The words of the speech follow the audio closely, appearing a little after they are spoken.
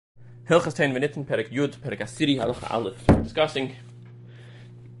Hillchas Tein Venitn Perek Yud Perek Asiri Halacha Aleph. Discussing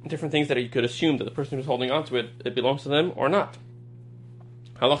different things that you could assume that the person who's holding on to it belongs to them or not.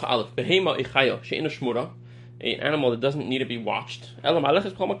 Halacha Aleph. Behema Ichayo She'ina Shmura. An animal that doesn't need to be watched.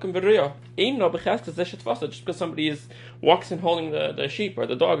 Just because somebody walks and holding the sheep or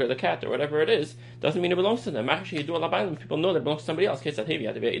the dog or the cat or whatever it is, doesn't mean it belongs to them. People know that it belongs to somebody else. And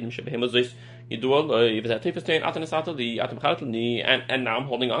now I'm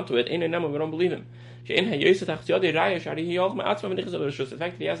holding on to it. We don't believe him. The fact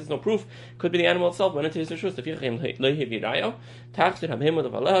that he has no proof could be the animal itself when it is the shus.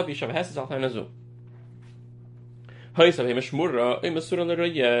 If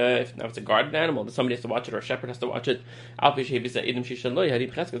now it's a guarded animal, that somebody has to watch it or a shepherd has to watch it,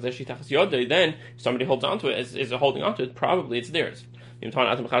 then somebody holds on to it, is holding on to it, probably it's theirs. The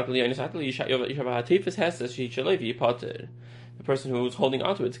person who's holding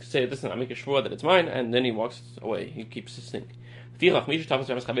on to it can say, listen, I make a shvur that it's mine, and then he walks away, he keeps his thing. He the he could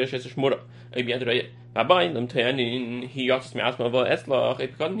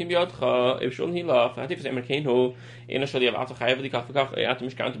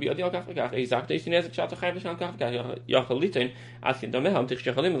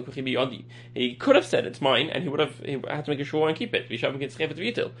have said it's mine, and he had to make a shvur and keep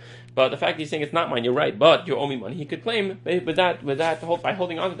it. But the fact he's saying it's not mine, you're right, but you owe me money, he could claim by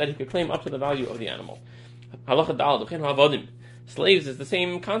holding on to that, he could claim up to the value of the animal. Slaves is the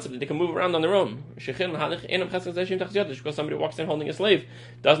same concept, that they can move around on their own. Because somebody walks in holding a slave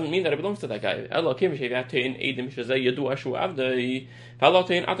doesn't mean that it belongs to that guy. Now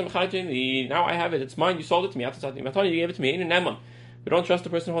I have it, it's mine, you sold it to me, you gave it to me. We don't trust the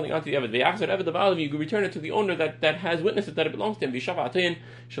person holding on to the Eved. You return it to the owner that has witnesses that it belongs to him. He has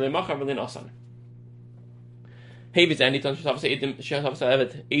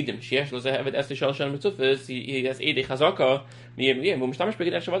Edi Chazaka. The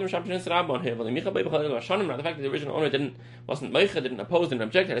fact that the original owner wasn't Meicha, didn't oppose, didn't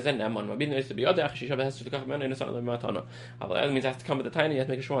object, that means it has to come with the Taina, you have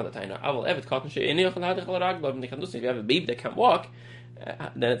to make a shua on the Taina. If you have a baby that can't walk,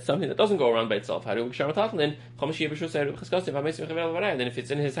 then it's something that doesn't go around by itself. Then if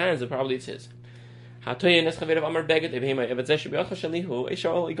it's in his hands, then probably it's his. He goes and he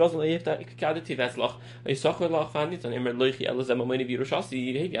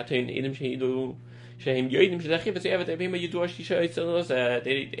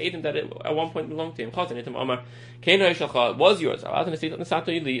that at one point belonged to him. Was yours. That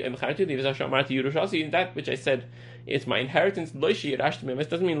which I said it's my inheritance. It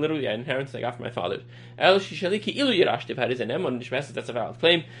doesn't mean literally an inheritance I got from my father. That's a valid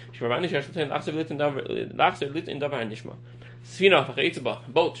claim.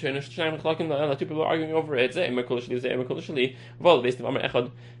 Both two people are arguing over it. You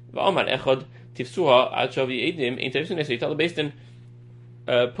tell the Beis Din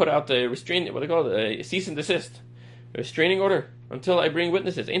put out the restraint, what they call it, cease and desist, a restraining order until I bring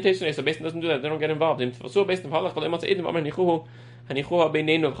witnesses. So Beis Din doesn't do that; they don't get involved. Once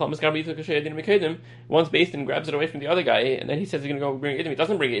Beis Din grabs it away from the other guy, and then he says he's going to go bring Edim, he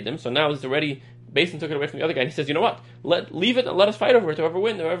doesn't bring Edim, so now it's already Beis Din took it away from the other guy, and he says, you know what? Leave it and let us fight over it.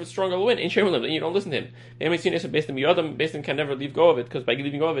 Whoever's stronger will win. In Shem then you don't listen to him. Beis Din can never leave go of it, because by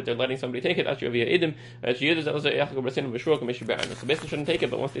leaving go of it, they're letting somebody take it. So Beis Din shouldn't take it,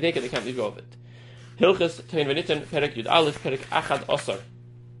 but once they take it, they can't leave go of it. Hilchas Tein Venitn Perek Yud Aleph Perek Achad Osar.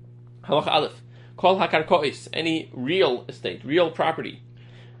 Halacha Aleph. Kol hakarkois, any real estate, real property.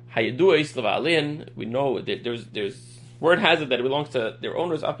 Hayaduis leva'alin, we know that there's word has it that it belongs to their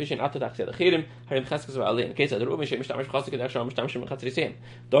owners. Apishin atadach sedachirim harim cheskes va'alin. Case that Reuven sheim mishtamish chasik kedasham mishtamish mechatzrisim.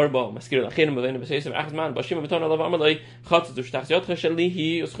 Darbo maskir lachirim b'vein b'seisim achzman bashim b'ton alav amalei chatzes ushtach yotcha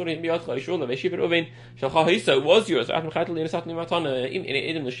shelihi uschurim biyotcha yishul leveishiv Reuven shalcha hisa was yours. Achim chatli nesatni matana in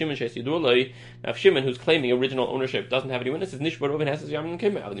edim l'shimon sheis yidulei. Now if Shimon, who's claiming original ownership, doesn't have any witnesses, nishbar Reuven has his yamin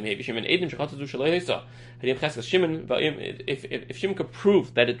kemeh. Avdim maybe Shimon edim shechatzes ushalei hisa. Harim cheskes Shimon. If Shimon could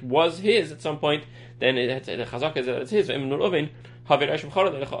prove that it was his at some point, then the chazak is that it's his.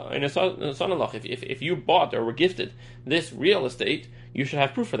 If you bought or were gifted this real estate, you should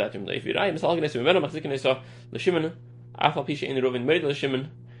have proof for that. If you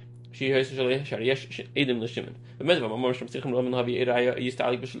she has if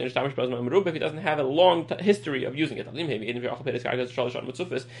he doesn't have a long history of using it.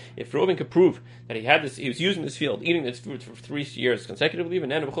 If Reuven could prove that he was using this field, eating this food for 3 years consecutively, as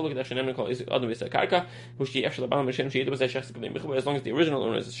long as the original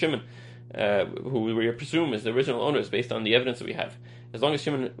owner is Shimon, who we presume is the original owners based on the evidence that we have. As long as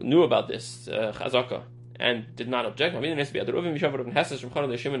Shimon knew about this chazaka and did not object, it's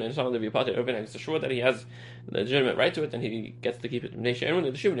assured that he has the legitimate right to it, and he gets to keep it. But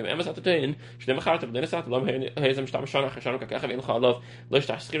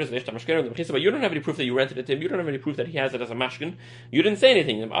you don't have any proof that you rented it to him. You don't have any proof that he has it as a mashkin. You didn't say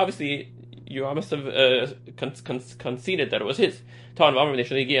anything. Obviously, you must have conceded that it was his. And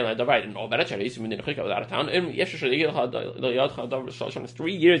all better, 3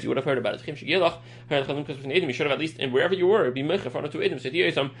 years you would have heard about it. You should have at least, and wherever you were, be mech in front of two edim.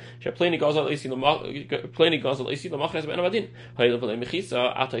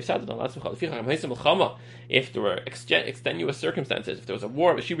 If there were extenuous circumstances, if there was a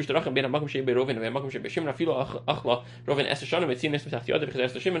war,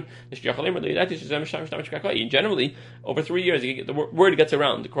 generally, over 3 years, the word gets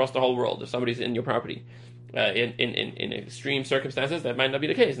around across the whole world if somebody's in your property. In extreme circumstances, that might not be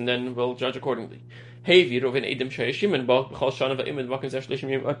the case, and then we'll judge accordingly. Now,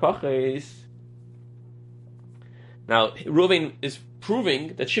 Reuven is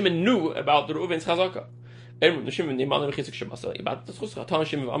proving that Shimon knew about the Reuven's chazaka. I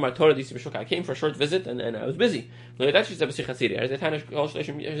came for a short visit and I was busy. He's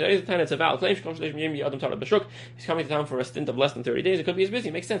coming to town for a stint of less than 30 days. It could be as busy.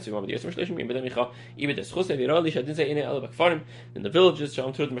 It makes sense. In the villages,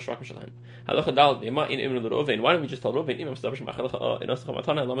 why don't we just tell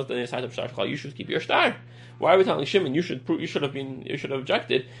Reuven, you should keep your star? Why are we telling Shimon you should have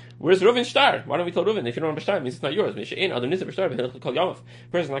objected? Where's Reuven's star? Why don't we tell Reuven if you don't have a star? It means it's not yours. Person's not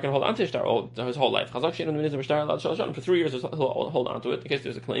going to hold on to his star his whole life. For 3 years he'll hold on to it in case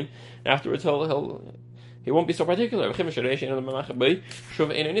there's a claim. And afterwards he won't be so particular. Now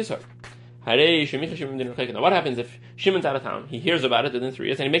what happens if Shimon's out of town? He hears about it within 3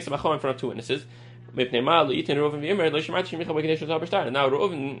 years and he makes a macha in front of two witnesses. And now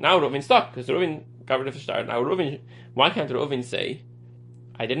Reuven's stuck because Reuven got rid of his star. Now why can't Reuven say,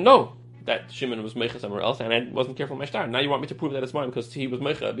 I didn't know that Shimon was meicha somewhere else, and I wasn't careful with my star. Now you want me to prove that it's mine because he was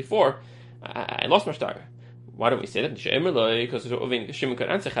meicha before. I lost my star. Why don't we say that? Because Shimon could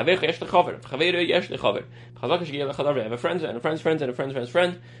answer. I have a friend and a friend's friend and a friend's friend's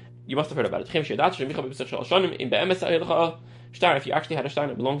friend. You must have heard about it. If you actually had a star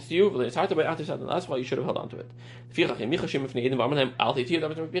that belongs to you, that's why you should have held on to it.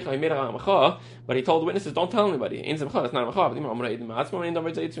 But he told the witnesses, don't tell anybody. That's not a macha.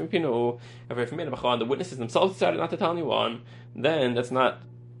 If the witnesses themselves decided not to tell anyone, then that's not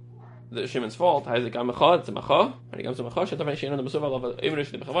the Shimon's fault. It's a macha.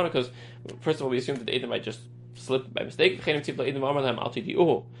 Because first of all, we assume that the Edom might just slip by mistake. We're not going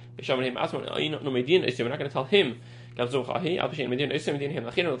to tell him. Tell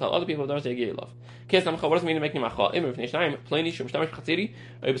other people what does it mean to make macha? It doesn't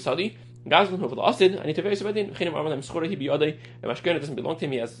belong to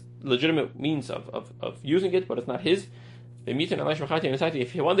him. He has legitimate means of using it, but it's not his.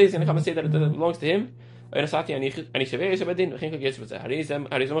 If one day he's going to come and say that it belongs to him, He's just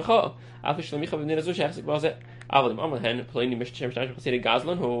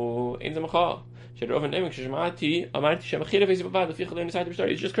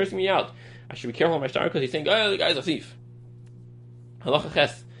cursing me out. I should be careful with my star because he's saying, oh, the guy's a thief. Halacha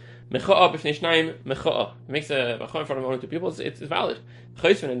ches. Mecha'a b'fnei shnayim mecha'a. It makes a mecha'a in front of one or two people. It's valid.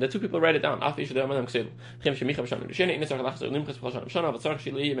 And the two people write it down. You have to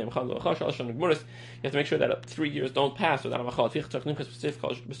make sure that 3 years don't pass without a mecha'a.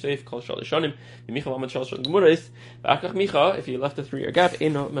 If you left a 3 year gap,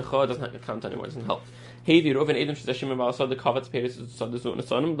 mecha'a does not count anymore. It doesn't help. If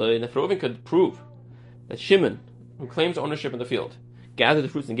Reuven could prove that Shimon, who claims ownership in the field, gathered the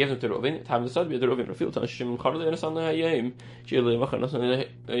fruits and gave them to Reuven, time to be the Reuven for field. Shimon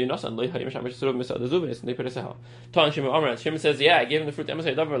says, yeah, I gave him the fruit. I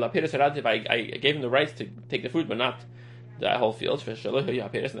gave him the rights to take the fruit, but not the whole field. And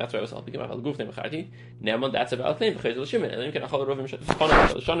that's why I was helping him. That's about claim.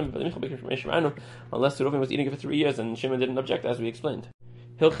 Unless the Reuven was eating it for 3 years and Shimon didn't object, as we explained.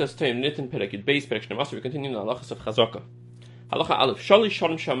 Hilchos Tוען ונטען פרק י"ב פרק 12. We continue in the halachos of chazaka. Halacha Aleph. Shalish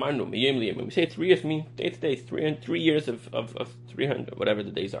Shalom Shamarnu Miyem Liyem. When we say 3 years, mean day to day. 3 years of 300, whatever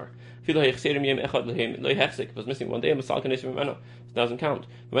the days are. It was missing 1 day. It doesn't count.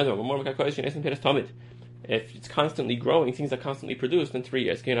 If it's constantly growing, things are constantly produced in 3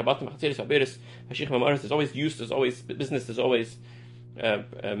 years. There's always use. There's always use. There's always business. There's always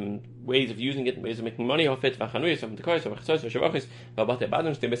ways of using it, ways of making money off it. It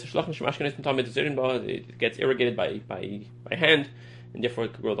gets irrigated by hand, and therefore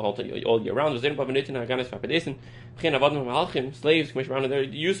it can grow the whole thing all year round. Slaves, they're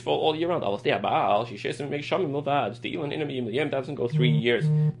useful all year round. The doesn't go 3 years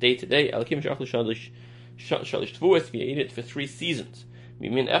day to day. We ate it for 3 seasons. We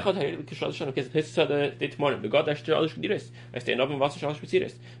mean echad hayrik kishal because it hits the tomorrow. The God actually all shdiris. I stay up in Wasser shal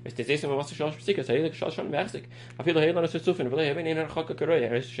shpesiris. I stay says in Wasser shal shpesiris. Hayrik kishal shal mexic. I feel haylan is sufin. But I have in chaka karoy.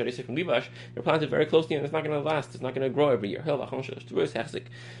 There is sharisik from Livash. They're planted very closely and it's not going to last. It's not going to grow every year. Hell, achon shal shturis hexik.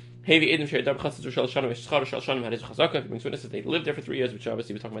 Heavy Edom share dab chatzis shal shanam shchar shal shanam had his chazaka. Brings witnesses they lived there for 3 years, which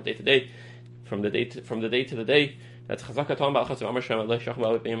obviously we're talking about day to day, from the day to the day. That's chazaka tom ba'al chatzim amar shema leishach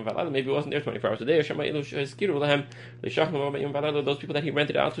ba'al b'yim v'alad. Maybe it wasn't there 24 hours a day. Or shema ilu skiru lehem leishach ba'al b'yim v'alad. Those people that he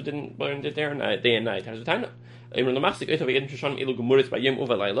rented out to didn't learn it there day and night. How's the time now? Imran lamachzik eitav Edom shashanim ilu gemuritz b'yim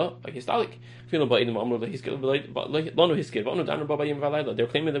u'v'layla like histalik. Feeling by Edom amru lehiskil lonu hiskil v'onu daner b'yim v'alad. They're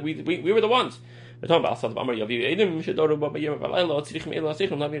claiming that we were the ones. It's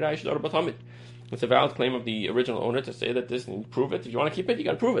a valid claim of the original owner to say that this and prove it. If you want to keep it, you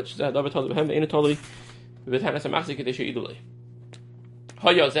got to prove it. They were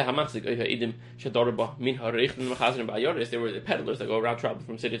the peddlers that go around traveling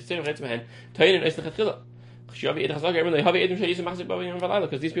from city to city. Because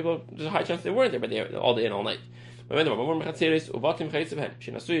these people, there's a high chance they weren't there, but they're all day and all night. And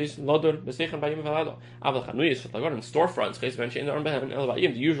storefronts,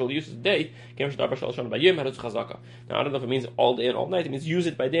 the usual use of the day. Now I don't know if it means all day and all night. It means use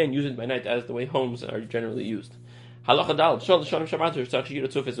it by day and use it by night, as the way homes are generally used. Halacha dal, shol shanim shabatu, tzach shir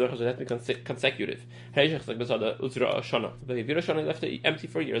tzuf is zochas, it has to be consecutive. Heishach like bezada uzra shana. V'vira shana left it empty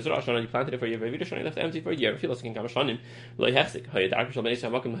for a year. Uzra shana you planted it for a year. V'vira shana left it empty for a year. Feel like in kamashanim loy hechzik. Hayadar shal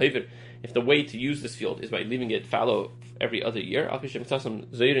beneisa hamakim haver. If the way to use this field is by leaving it fallow every other year, al pishem tzasam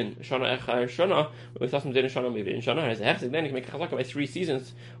zeirin shana echar shana, tzasam zeirin shana mivin shana has a hechzik. Then you can make a chazaka by 3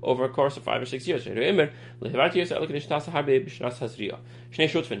 seasons over a course of 5 or 6 years. Reimer lehivarti yosel elokedish tasa harbe b'shnas hazriya. Shnei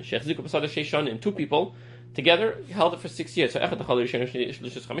shutfin shechziku b'sada shei shanim. 2 people together held it for 6 years. So how did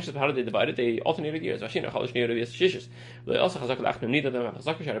they divide it? They alternated years. They also chazak lachnem neither them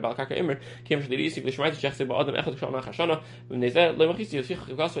chazak shar bal kaka immer came to the east English right check about them echad shana chashana when they said le machis you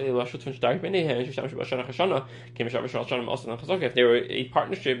also a shut von stark when they had sham shana chashana came sham shana also chazak. If they were a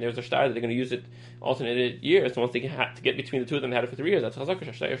partnership, there was a star that they're going to use it alternated years. So once they had to get between the two of them, they had it for 3 years. That's chazak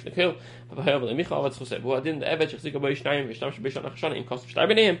shar shtar shnekel but michal what said well didn't the evet chazak by shnaim sham shana chashana in cost star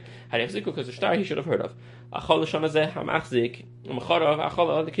benem had chazak because the star he should have heard of. If 3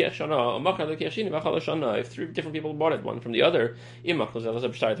 different people bought it, one from the other, if we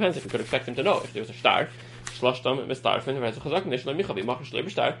could expect them to know if there was a star. Together, as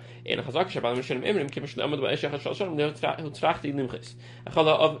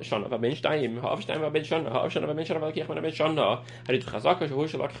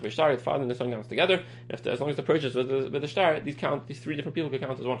long as the purchase with the star, these 3 different people could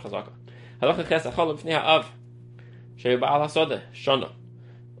count as one chazaka. There's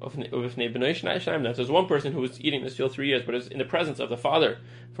one person who was eating this field 3 years, but is in the presence of the father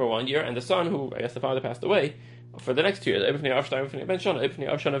for 1 year, and the son, who I guess the father passed away, for the next 2 years. The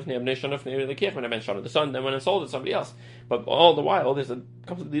son then went and sold it to somebody else. But all the while, there's a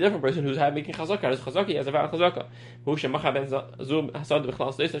completely different person who's making chazaka. There's chazaka, he has a valid chazaka.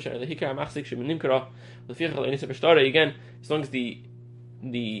 Again, as long as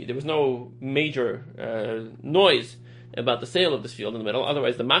there was no major noise about the sale of this field in the middle,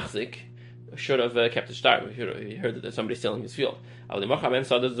 otherwise the machzik should have kept it star. He heard that there's somebody selling his field.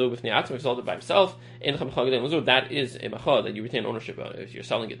 If he sold it by himself, that is a machad, that you retain ownership of it. If you're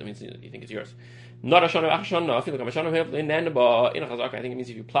selling it, that means you think it's yours. Not a shana achshana. I feel like a shana in a chazaka. I think it means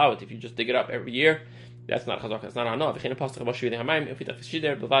if you plow it, if you just dig it up every year, that's not chazaka. That's not anav.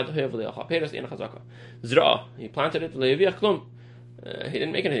 He planted it. He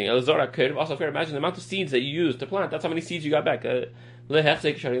didn't make anything. Also, imagine the amount of seeds that you used to plant. That's how many seeds you got back. Even though you're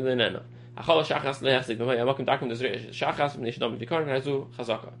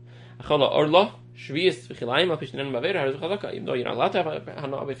not allowed to have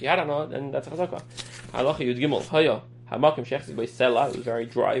hana, but if you had hana, then that's chazaka. Halacha yud gimel. It was very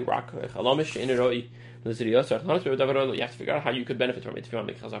dry rock. You have to figure out how you could benefit from it if you want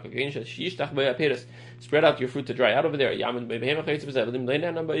to make chazaka. Spread out your fruit to dry out over there.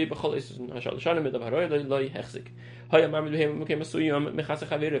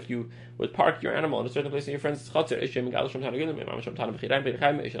 If you would park your animal in a certain place in your friend's chutzner,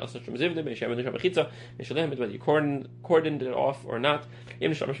 whether you cordoned it off or not.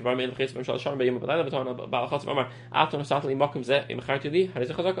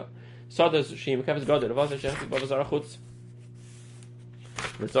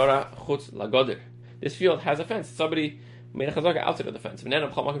 This field has a fence. Somebody made a chazaka outside of the fence. In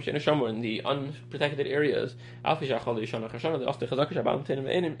the unprotected areas, just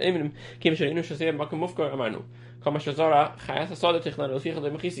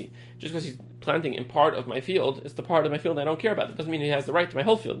because he's planting in part of my field, it's the part of my field I don't care about. It doesn't mean he has the right to my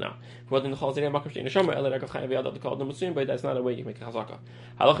whole field now. That's not a way you make a chazaka.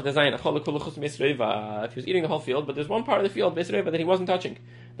 If he was eating the whole field, but there's one part of the field that he wasn't touching,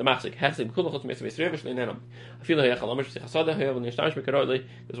 the machzik.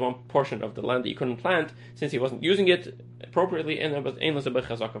 There's one portion of the land that you couldn't plant since he wasn't using it appropriately, and there was aimless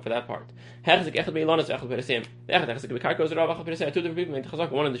for that part. Two different people made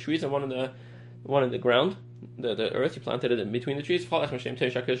chazaka, one in the trees and one in the ground, the earth. You planted it in between the trees. Each one is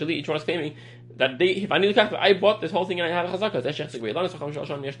claiming that if I bought this whole thing and I have a chazaka, a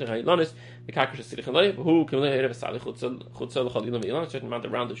certain amount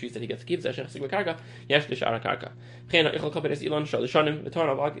around the trees that he gets to keep. Specifically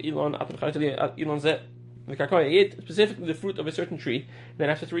the fruit of a certain tree. Then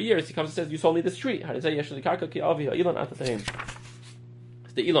after 3 years he comes and says, you sold me this tree. How does he say it's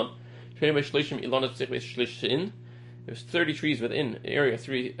the Elon. There's 30 trees within an area of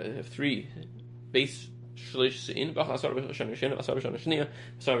three base shlish in.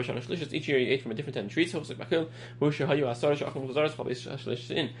 Each year you ate from a different 10 trees. There's certain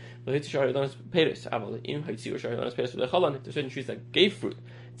trees that gave fruit.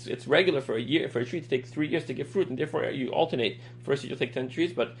 It's regular for a tree to take 3 years to give fruit, and therefore you alternate. First you'll take 10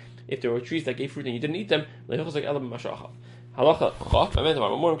 trees, but if there were trees that gave fruit and you didn't eat them, halacha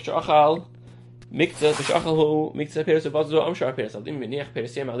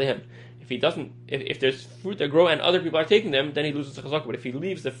if there's fruit that grow and other people are taking them, then he loses the chazaka. But if he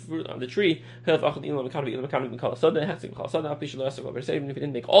leaves the fruit on the tree, if he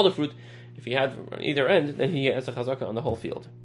didn't make all the fruit, if he had on either end, then he has a chazaka on the whole field.